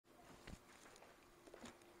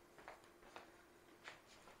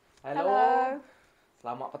Hello. Hello.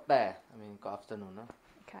 Selamat petang. Good afternoon. Huh?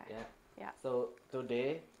 Okay. Yeah. Yeah. So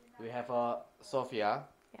today we have Sophia.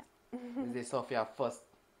 Yeah. This is Sophia's first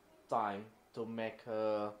time to make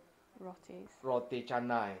Rotis. roti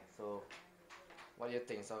canai. So what do you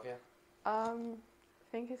think, Sophia? I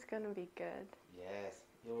think it's gonna be good. Yes,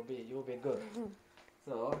 you will be good.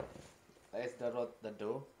 So that's the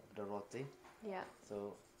dough of the roti. Yeah.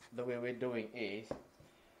 So the way we're doing is,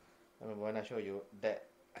 when I show you that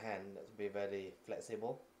hand, that's be very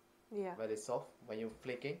flexible, Yeah. very soft when you're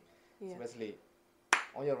flicking. Yeah. Especially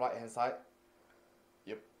on your right hand side,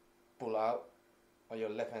 you pull out. On your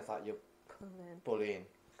left hand side, you Pull in. pull in.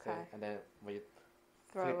 Okay. See? And then when you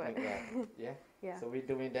Throw it. flipping, yeah. Yeah. So we're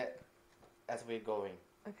doing that as we're going.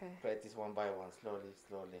 Okay. Practice one by one,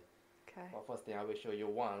 slowly. Okay. But first thing I will show you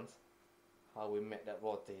once how we make that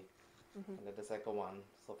roti, Mhm. and then the second one,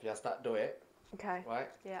 Sophia start do it, Okay. right?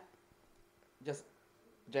 Yeah. Just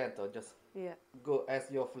gentle, just Yeah. go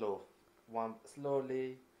as your flow. One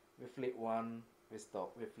slowly, we flip one, we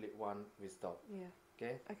stop. We flip one, we stop. Yeah.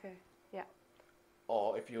 Okay. Okay. Yeah.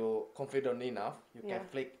 Or if you're confident enough, you Yeah. can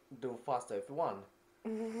flick do faster if you want.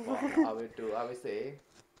 But I will say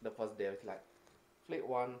the first day it's like flip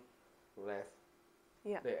one, rest,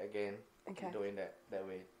 Yeah. do it again. Okay. Keep doing that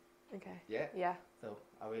way. Okay. Yeah. Yeah. So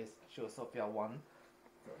I will show Sophia one.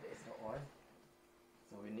 So there's the oil.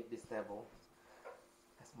 So we need this table.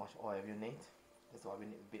 As much oil you need. That's why we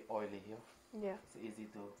need a bit oily here. Yeah. It's easy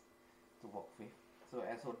to work with. So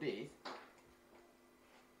as for this,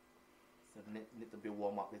 so need to be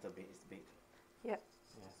warm up a little bit. It's a bit. Yeah.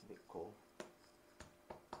 Yeah, it's a bit cold.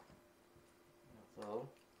 So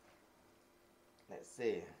let's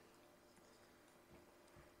see.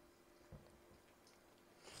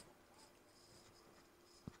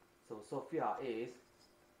 So Sophia is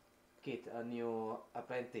a new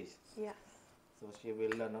apprentice. Yes. So she will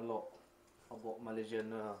learn a lot about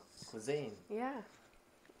Malaysian cuisine. Yeah.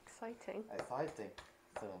 Exciting. Exciting.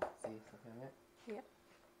 So see Sophia, yeah? Yeah.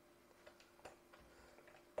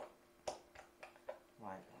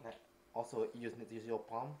 Right. Also need to use your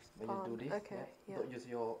palm when you do this. Okay. Yeah. Yeah. Don't use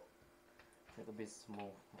your little bit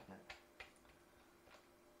small.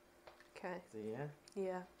 Okay. See, yeah?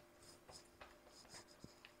 Yeah.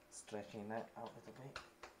 Stretching that out a little bit.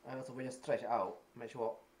 And also when you stretch out, make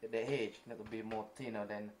sure the edge need to be more thinner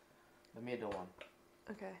than the middle one.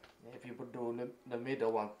 Okay. If you do the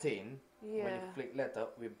middle one thin, Yeah. when you flick later,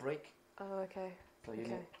 we break. Oh. Okay. So you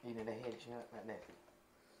need the edge like that.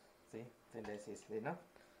 See? Then this is enough.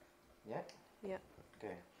 Yeah? Yeah.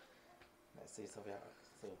 Okay. Let's see, Sophia.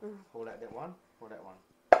 So hold like that one, hold that one.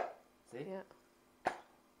 See? Yeah.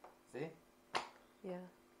 See? Yeah.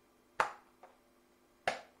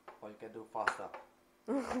 Or you can do faster.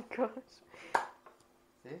 Oh my gosh.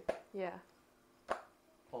 See? Yeah.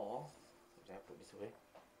 Or, so I put this way.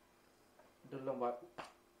 Do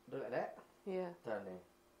like that. Yeah. Turning.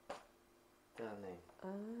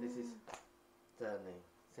 This is turning.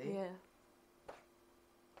 See? Yeah.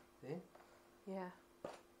 See? Yeah.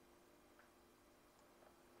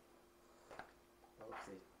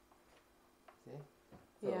 Oopsie. See?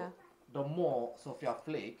 So Yeah. the more Sophia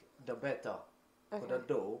flick, the better. For Okay. the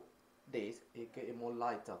dough, it get more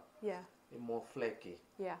lighter, Yeah. more flaky.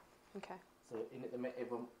 Yeah. Okay. So you need to make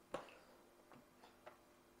even,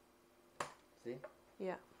 see?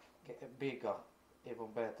 Yeah. Get it bigger,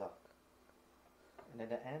 even better. And at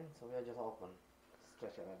the end, so we are just open,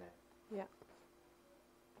 stretch it like that. Yeah.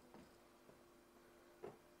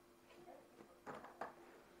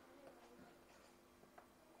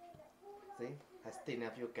 See? As thin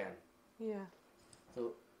as you can. Yeah.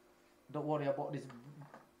 So don't worry about this,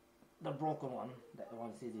 the broken one. That one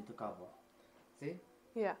is easy to cover. See?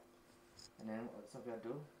 Yeah. And then what Sophia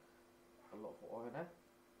do? A lot of oil there.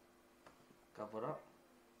 Cover up.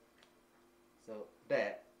 So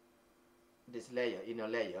that, this layer, inner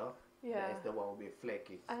layer, Yeah. that is the one will be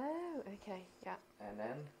flaky. Oh. Okay. Yeah. And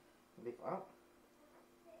then lift up.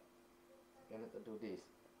 You need to do this.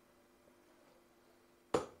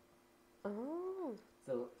 Oh.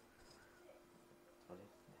 So,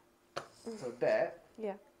 sorry. So that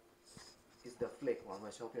Yeah. is the flake one.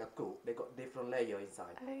 When Sophia cook, they got different layer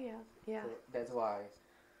inside. Oh yeah. Yeah. So that's why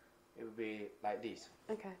it will be like this.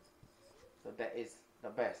 Okay. So that is the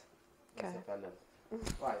best. Okay. Sophia learn.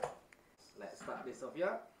 Right. Let's start this,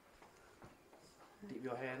 Sophia. Dip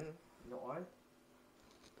your hand in the oil.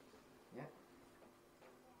 Yeah.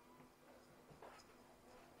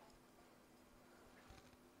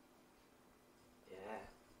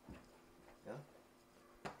 Yeah.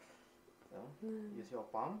 So use your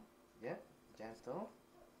palm. Yeah. Gentle.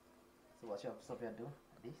 So what Sophia do?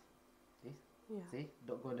 This. Yeah. See?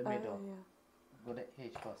 Don't go in the middle. Yeah. Go the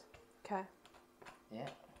H first. Okay. Yeah.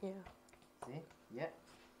 Yeah. See? Yeah.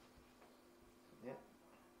 Yeah.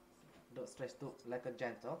 Don't stretch too like a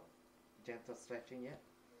gentle stretching. Yeah.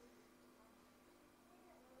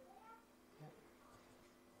 Yeah.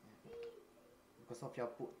 Because Sophia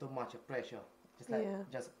put too much pressure. Just like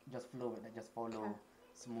just flow it, just follow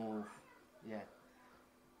smooth. Yeah.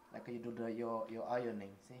 Like you do your ironing.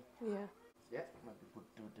 See? Yeah. Yeah. Maybe put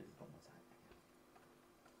do the bottom side.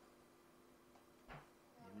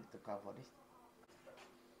 You need to cover this.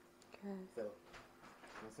 Okay. So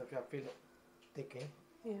Sophia feel it taking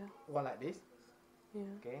Yeah. one like this.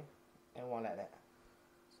 Yeah. Okay. And one like that.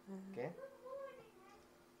 So, Okay.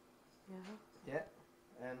 yeah. Yeah.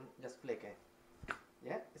 And just flick it.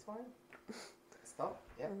 Yeah, it's fine. Stop.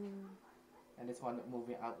 Yeah. And this one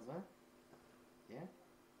moving out as well. Yeah.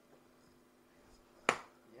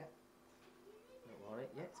 Yeah. Don't worry.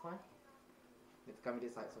 Yeah, it's fine. It's coming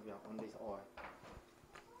this side, Sophia, on this oil.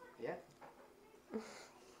 Yeah.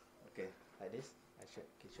 Okay, like this. I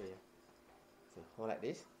can show you. So hold like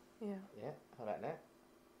this. Yeah. Yeah. Hold like that.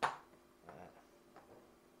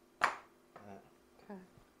 Okay.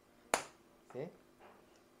 See?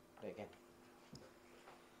 Do it again.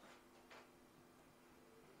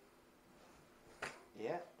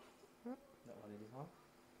 Yeah. Don't worry this one.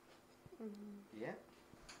 Yeah.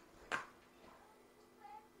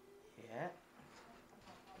 Yeah.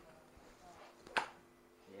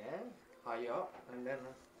 Yeah. Higher up and then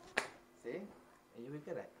see? And you will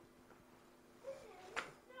get it.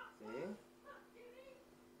 See?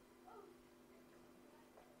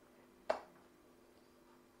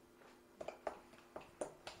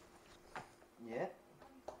 Yeah.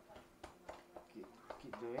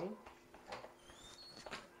 Keep doing.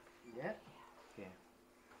 Yeah. Okay.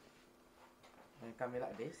 And come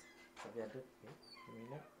like this. Sophia do. Okay. Give me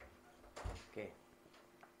that. Okay.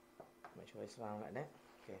 Make sure it's round like that.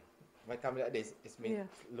 Okay. When come like this, it means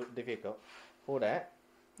look difficult. Hold that.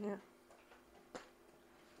 Yeah.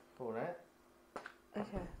 Hold that.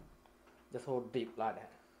 Okay. Just hold deep like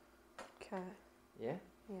that. Okay. Yeah.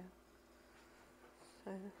 Yeah.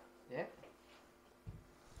 So. Yeah.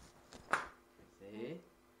 See.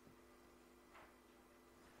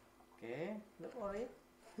 Okay. Don't worry.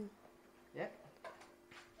 Yeah.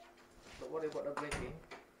 Don't worry about the breaking.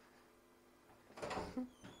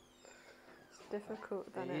 It's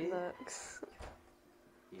difficult than it looks.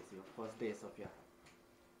 It's your first day, Sophia.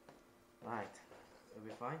 Right. It'll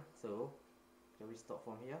be fine. So, shall we stop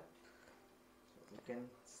from here? So we can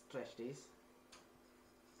stretch this.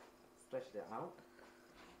 Stretch that out.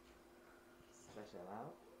 Stretch that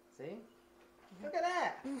out. See? Look at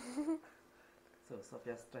that! So,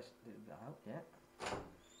 Sophia stretched it out, yeah.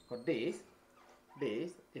 For this,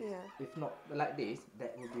 if not like this,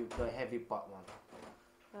 that will be the heavy part one.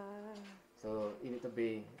 So, it need to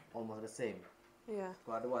be almost the same. Yeah.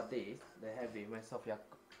 But otherwise this, the heavy, when Sophia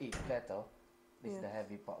eats better, this is the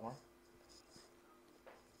heavy part one.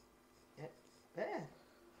 Yeah. There.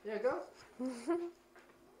 There you go.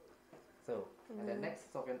 So, and then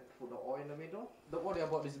next Sophia put the oil in the middle. Don't worry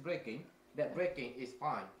about this breaking. That breaking is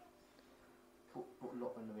fine. Put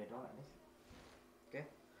lock in the middle like this. Okay.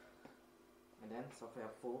 And then Sophia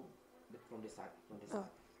fold from this side. Side.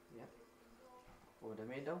 Yeah. Fold the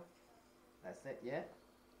middle. That's it, yeah.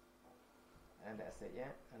 And that's it,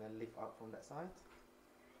 yeah. And then lift up from that side.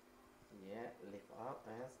 Yeah, lift up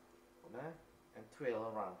and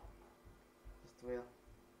twirl around. Just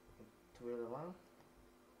twirl around.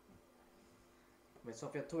 When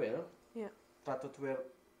Sophia twirl, try to twirl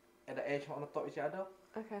at the edge on the top of each other.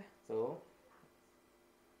 Okay. So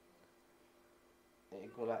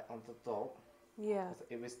it go like on the top. Yeah.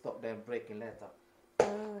 It will stop them breaking later.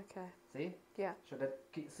 Oh, okay. See? Yeah.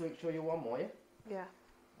 Show you one more, yeah? Yeah.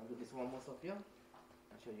 I'll do this one more, Sophia.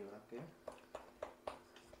 I'll show you, okay?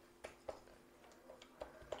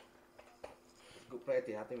 Good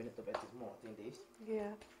practice. I think we need to practice more. I think this.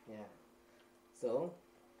 Yeah. Yeah. So,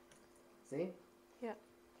 see? Yeah.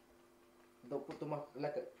 Don't put too much,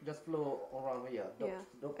 just flow around here.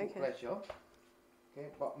 Don't put pressure. Okay,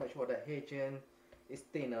 but make sure that H end is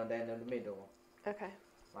thinner than in the middle. Okay.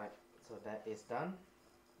 Right, so that is done.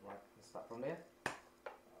 Right, let's start from there.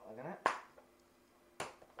 Like that.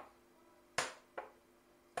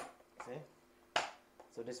 See?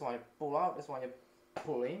 So this one you pull out, this one you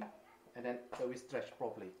pull in, and then so we stretch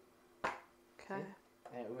properly. Okay.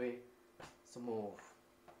 See? And we smooth.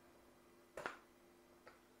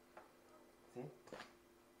 See?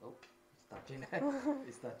 Oh, it's touching there.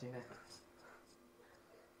 It's touching there.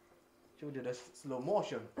 Should we do the slow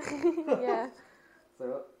motion? Yeah.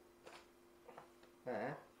 So,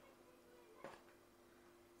 there.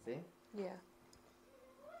 Yeah.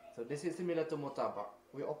 So this is similar to murtabak.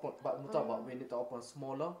 We open, but murtabak we need to open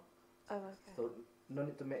smaller. Oh, okay. So no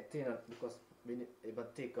need to make thinner because we need even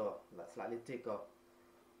thicker, like slightly thicker.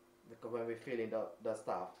 Because when we fill in the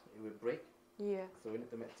stuff, it will break. Yeah. So we need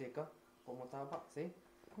to make thicker for murtabak, see?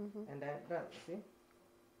 And then done, see?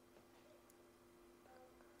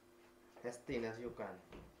 As thin as you can.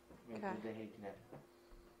 When Okay. you the heat net.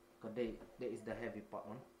 Because there is the heavy part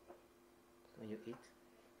one. When you eat.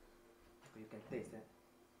 So you can taste it.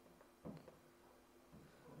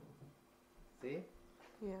 See?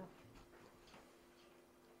 Yeah.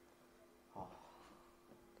 Oh.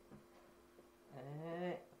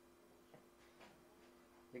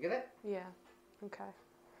 You get it? Yeah. Okay.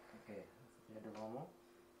 Okay, let's do one more.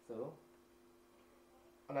 So,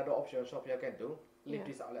 another option Sophia can do, lift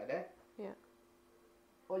this out like that. Yeah.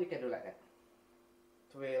 Or you can do like that.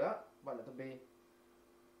 Twirl up, but it to be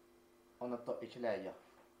on the top each layer.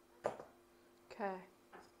 Okay.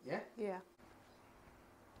 Yeah? Yeah.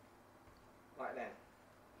 Like that.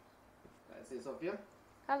 That's it, Sophia.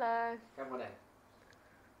 Hello. Come on then.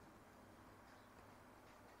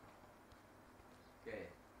 Okay.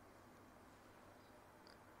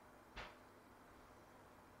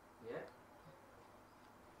 Yeah.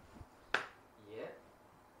 Yeah.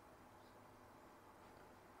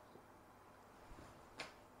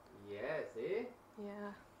 Yeah, see?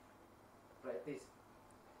 Yeah. Practice.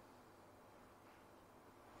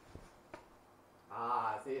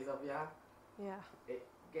 Ah, see, Sophia? Yeah. It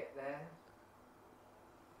get there.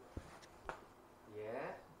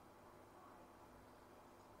 Yeah.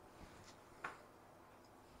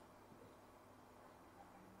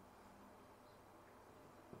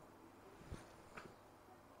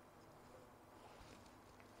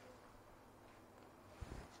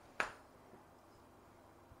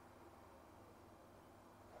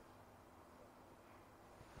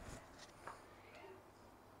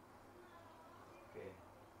 Okay.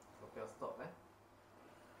 Sophia stop, eh?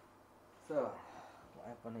 So, what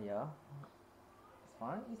happened here? It's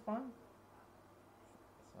fine, it's fine.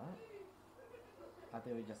 It's fine. I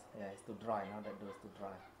think we just, yeah, it's too dry now, that dough is too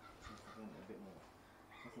dry. Let's bring it a bit more.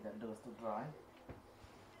 You see that dough is too dry.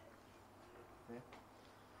 Okay.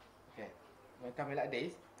 Okay. When coming like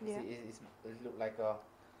this, you Yeah. see it look like a,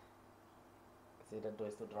 see the dough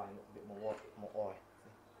is too dry, a bit more water, more oil.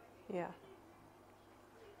 See? Yeah.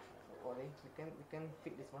 So oily, we can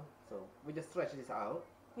fix this one. So we just stretch this out.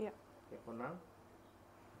 Yeah. Okay, for now.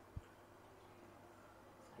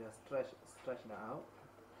 So just stretch it out.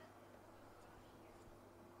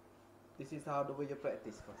 This is how the way you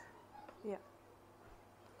practice first. Yeah.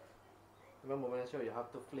 Remember when I show you how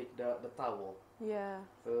to flick the towel? Yeah.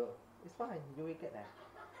 So it's fine, you will get there.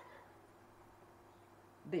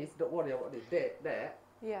 This, don't worry about this. There,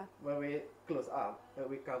 Yeah. when we close up,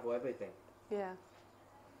 we cover everything. Yeah.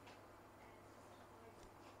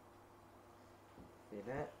 See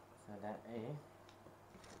that? So that is.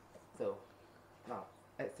 So now,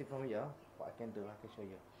 let's see from here what I can do. I can show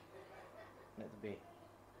you. Let's be.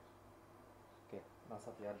 Okay, now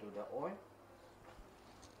Sophia do the oil.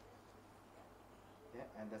 Yeah,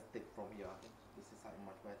 and just take from here. I think this is like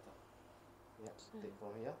much better. Yeah, take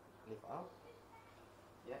from here, lift up.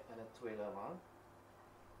 Yeah, and then twirl around.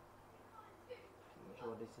 Make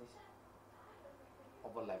sure this is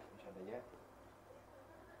overlap each other. Yeah.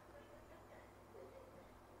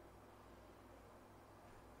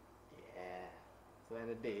 Yeah. So in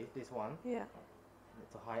the day, this one Yeah.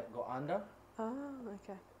 need to hide, go under. Oh,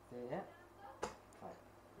 okay. See that? Right.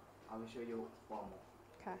 I will show you one more.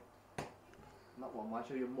 Okay. Not one more, I'll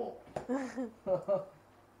show you more.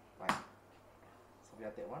 Right.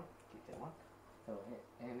 Sophia take one, keep take one. So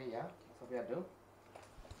in here, Sophia do.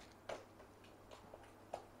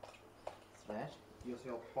 Smash. Use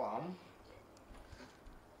your palm.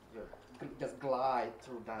 You just glide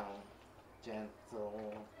through down.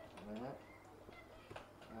 Gentle.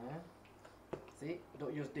 See?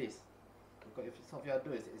 Don't use this. Because if Sophia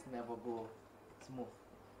do it, it's never go smooth.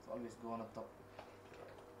 It's always go on the top.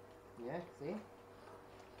 Yeah, see?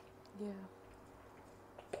 Yeah.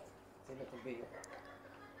 See, little bit.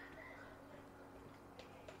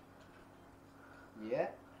 Yeah.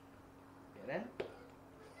 Okay then.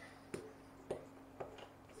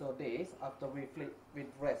 So this, after we flip, we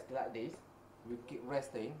rest like this, we keep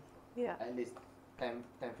resting Yeah. at least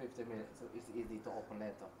 10-15 minutes, so it's easy to open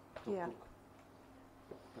later to Yeah. cook.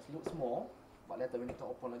 Because it looks small, but later we need to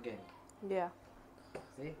open again. Yeah.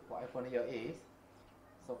 See, what happened here is,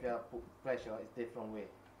 Sophia put pressure, it's different way.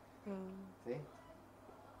 See?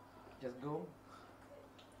 Just go,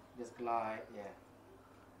 just glide, yeah.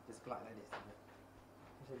 Just glide like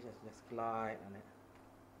this. Just glide on it.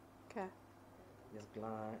 Okay. Just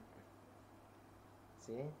glide.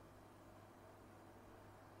 See?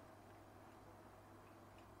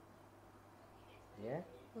 Yeah?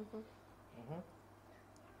 Mhm.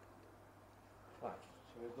 Right.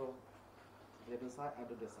 Shall we go the other side? I'll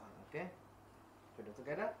do this side, okay? Should we do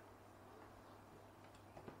together?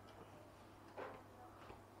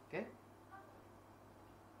 Okay?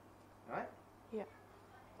 Alright? Yeah.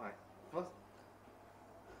 Right. First,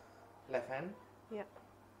 left hand, Yeah.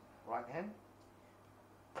 right hand.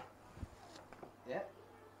 Yeah.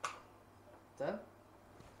 Turn.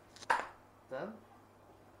 Turn.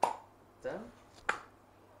 Turn.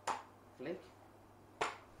 Flick.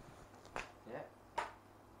 Yeah.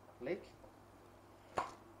 Flick.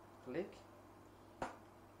 Flick.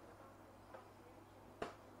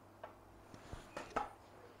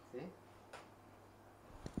 See?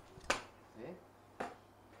 See?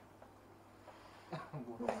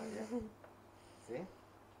 Bunuh aja. See?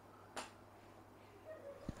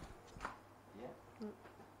 Yeah.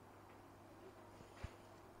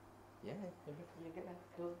 Yeah, you get that.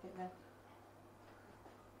 Go get that.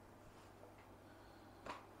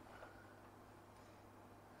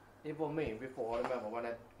 Even me, before, I remember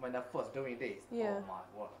when I first doing this. Yeah. Oh my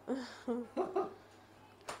word.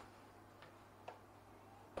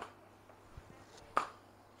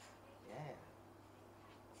 Yeah.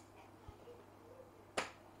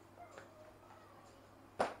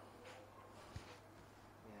 Yeah.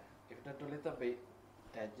 If that do little bit,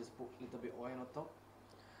 just put little bit oil on top.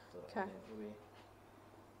 So Okay. and then we.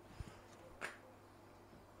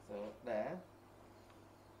 So there.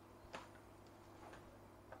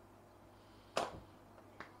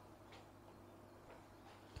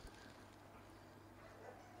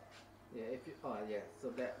 Yeah. If you yeah. So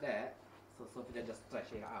that. So Sophia just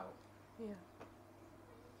stretch it out. Yeah.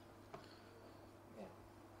 Yeah.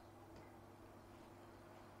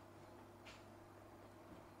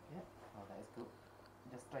 Yeah. Oh, that is good.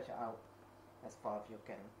 Just stretch it out as far as you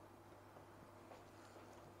can.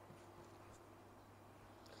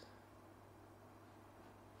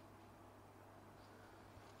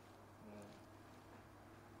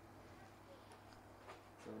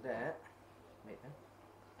 So that. Wait.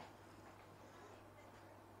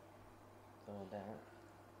 So that.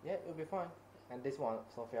 Yeah, it'll be fine. And this one,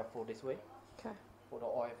 Sophia, pull this way. Okay. Put the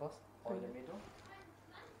oil first. Oil in the Okay. middle.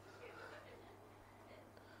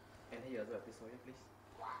 And here as well, please, Sophia, please.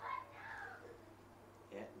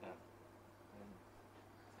 Yeah, done. And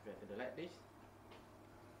Sophia, do like this.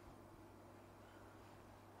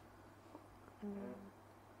 And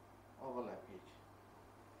overlap each.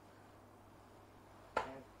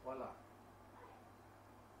 And voila.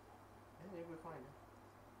 And you'll be fine.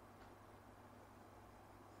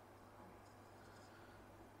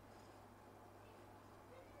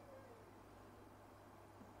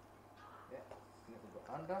 Yeah, and it will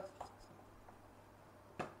go under.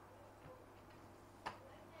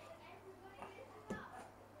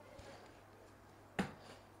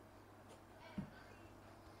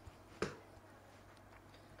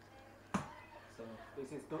 So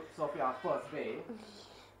this is Sophia's first day.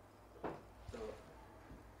 So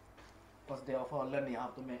first day of her learning how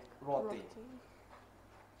to make roti.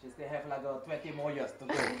 She still have like 20 more years to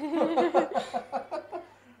go.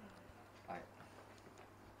 Right.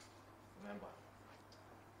 Remember.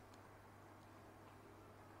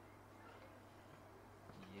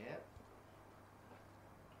 Yeah.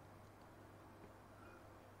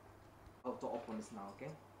 How to open this now, okay?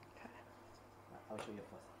 Okay. I'll show you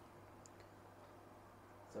first.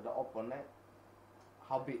 So the open it,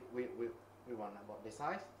 how big we want about the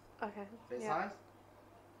size? Okay. The Yeah. size?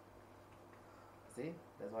 See?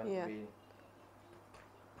 That's why Yeah. we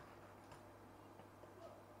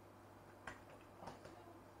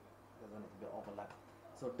needs to be overlap.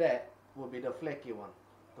 So that will be the flaky one.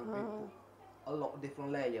 So we put a lot of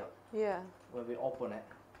different layer Yeah. when we open it.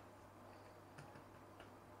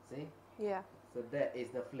 See? Yeah. So that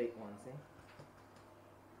is the flake one, see?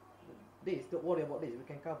 This, don't worry about this, we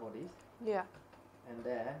can cover this. Yeah. And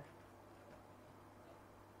there,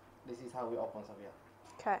 this is how we open Sophia.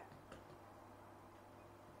 Okay.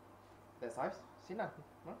 That size, see now?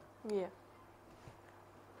 No? Yeah.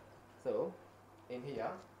 So, in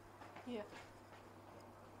here, Yeah.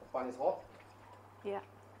 the pan is hot. Yeah.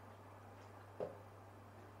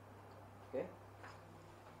 Okay.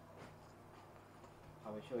 I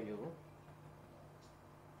will show you.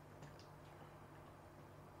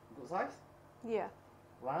 Good size, Yeah.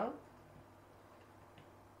 round.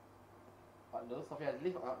 Do Sophia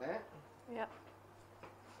leave out there Yeah.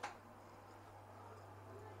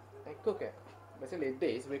 and cook it. Basically,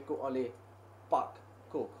 this we cook only part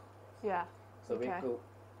cook. Yeah. So we Okay. cook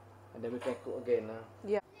And then we can cook again.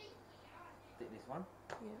 Yeah. Take this one.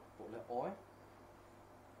 Yeah. Put the oil.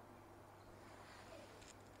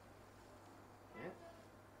 Yeah.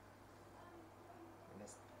 And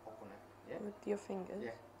let's open it. Yeah. With your fingers.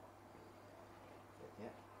 Yeah.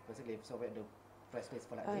 Yeah. Basically, so we do press this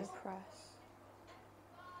for like Oh, this. press.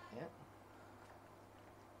 Yeah.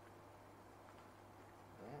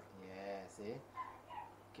 Yeah. Yeah. See.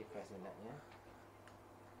 Keep pressing that. Yeah.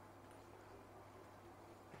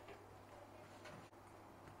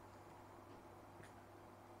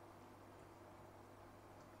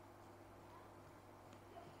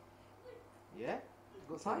 Yeah.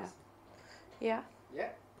 Good size. Yeah. Yeah.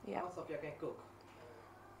 Yeah. Now Sophia can cook.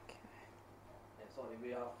 Okay. Yeah, sorry,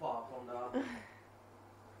 we are far from the.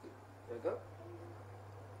 There you go.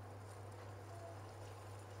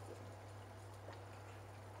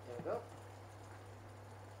 There you go.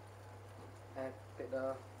 And take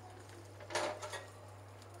the.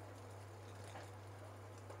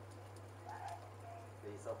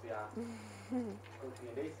 This Sophia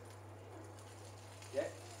cooking this. Yeah.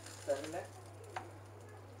 Seven there.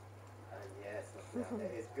 Yes, Sophia,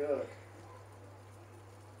 that is good.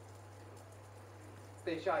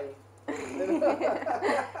 Stay shy.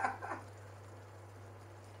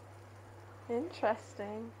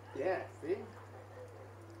 Interesting. Yeah, see?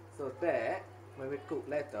 So that, when we cook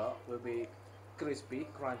later, will be crispy,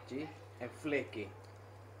 crunchy, and flaky.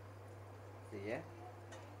 See, yeah?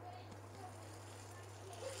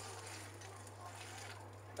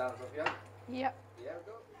 Done, Sophia? Yep. Yeah,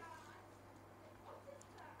 go.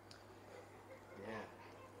 Yeah.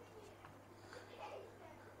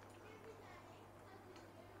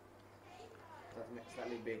 Let's make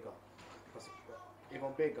slightly bigger. Because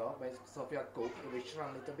even bigger, when Sophia cook, it will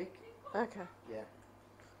shrunk a little bit. Okay. Yeah.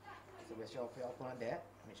 So we show Sophia open like that.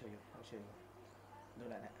 Let me show you. I'll show you. Do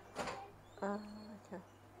like that. Okay.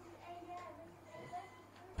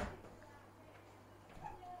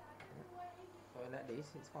 So like this,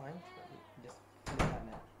 it's fine. Just flip like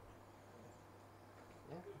that.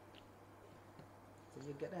 Yeah. So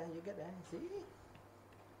you get there, see?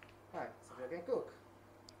 Right, so you can cook.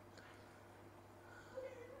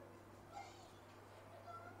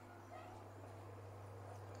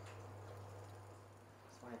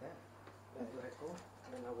 It's fine there. Let it go.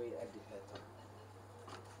 And then I will add it later.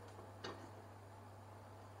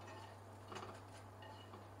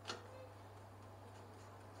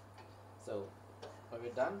 So, are we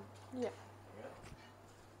done? Yeah.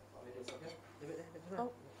 What we do, Sophia? Leave it there.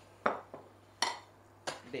 Oh.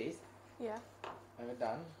 This, Yeah. when we're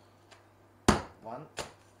done, one.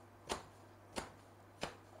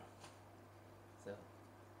 So,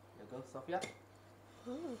 you go, Sophia.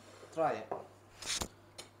 Ooh. Try it.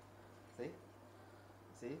 See?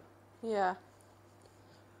 See? Yeah.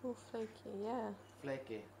 Oh, flaky. Yeah.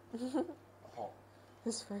 Flaky. Hot.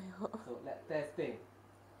 It's very hot. So let's test it.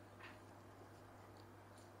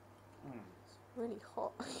 It's really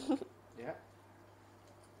hot. Yeah.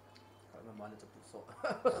 Can't remember I need to put salt.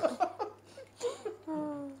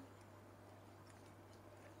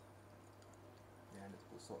 Yeah, I need to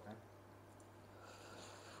put salt then.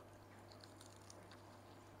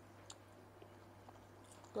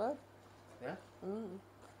 Good. Yeah? Mm.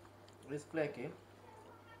 It's flaky.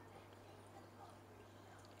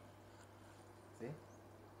 See?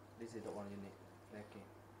 This is the one you need. Flaky.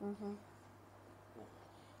 Mhm.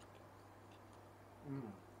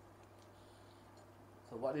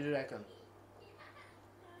 So what did you reckon?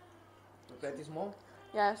 We practice more?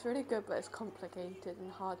 Yeah, it's really good, but it's complicated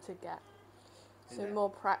and hard to get. Is So it? more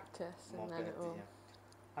practice, More and then it practice, will. yeah.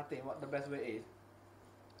 I think what the best way is,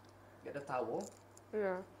 get the towel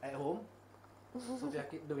Yeah. at home. Sophia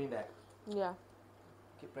keep doing that. Yeah.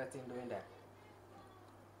 Keep practicing doing that.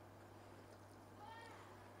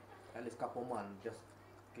 At least couple months, just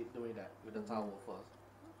keep doing that with the towel first.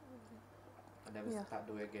 And then we Yeah. start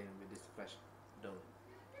doing again with this fresh dough.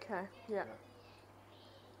 Okay. Yeah.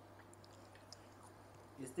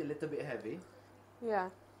 It's still a little bit heavy Yeah.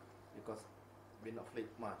 because we not flip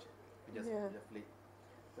much. We just, Yeah. just flip.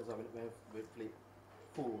 That's why when we flip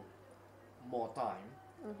full more time,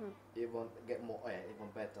 Mhm. it won't get more air, even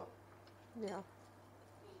better. Yeah.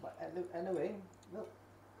 But anyway, look,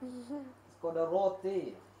 it's called a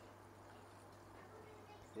roti.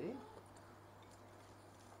 See?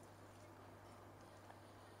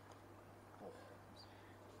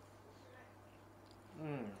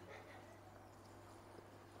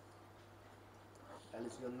 At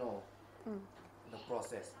least you know the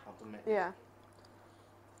process how to make. Yeah.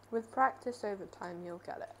 With practice over time, you'll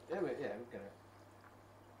get it. Yeah, we get it.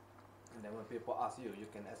 And then when people ask you, you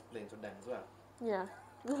can explain to them as well Yeah.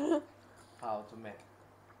 how to make.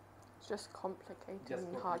 It's just complicated Just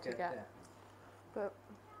and hard to complicate, get. But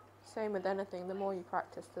same with anything, the more you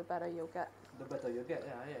practice, the better you'll get. The better you get,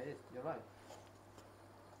 yeah, it is. You're right.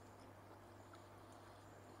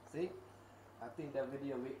 See, I think the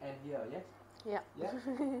video will end here, yes? Yeah. Yeah.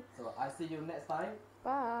 So I see you next time.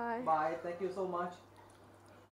 Bye. Bye. Thank you so much.